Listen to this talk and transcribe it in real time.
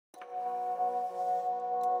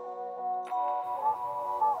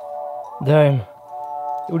Damn,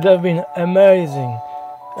 it would have been amazing.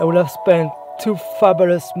 I would have spent 2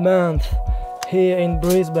 fabulous months here in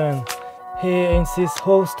Brisbane, here in this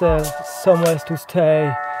hostel, somewhere to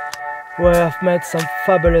stay, where I've met some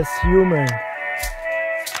fabulous humans.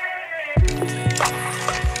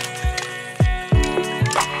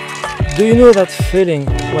 Do you know that feeling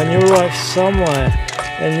when you arrive somewhere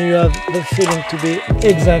and you have the feeling to be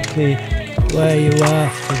exactly where you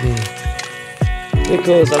have to be?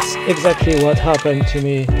 Because that's exactly what happened to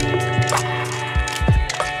me.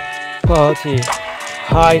 Party,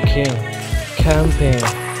 hiking, camping,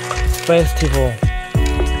 festival.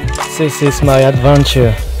 This is my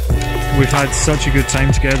adventure. We've had such a good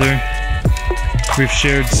time together. We've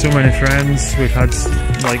shared so many friends.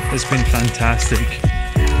 It's been fantastic.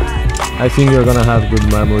 I think you're gonna have good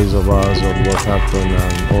memories of us, of what happened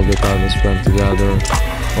and all the time we spent together.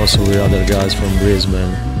 Also with other guys from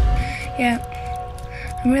Brisbane. Yeah,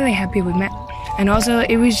 I'm really happy we met. And also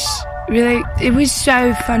it was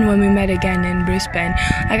so fun when we met again in Brisbane.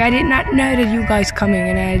 Like, I did not know that you guys coming,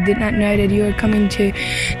 and I did not know that you were coming to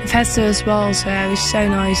the festival as well. So it was so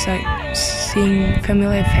nice, like, seeing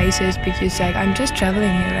familiar faces, because like I'm just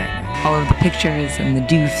traveling here right now. All of the pictures and the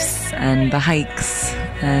doofs and the hikes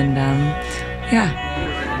and yeah.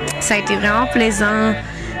 Ça a été vraiment plaisant.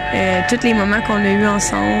 Tous les moments qu'on a eu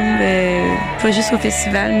ensemble, pas juste au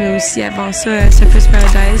festival, mais aussi avant ça à Surfers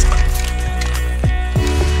Paradise.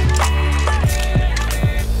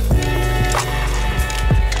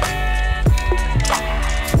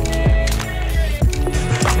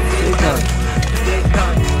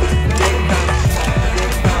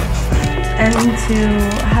 And to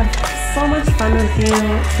have so much fun with you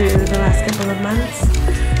through the last couple of months,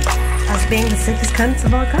 as being the sickest cunts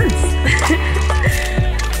of all cunts.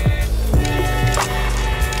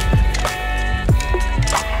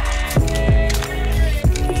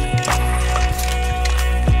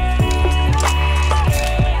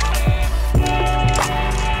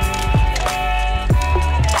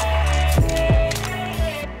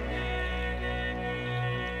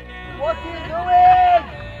 What are you doing?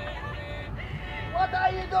 What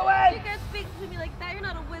are you doing? You guys speak to me like that. You're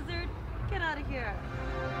not a wizard. Get out of here.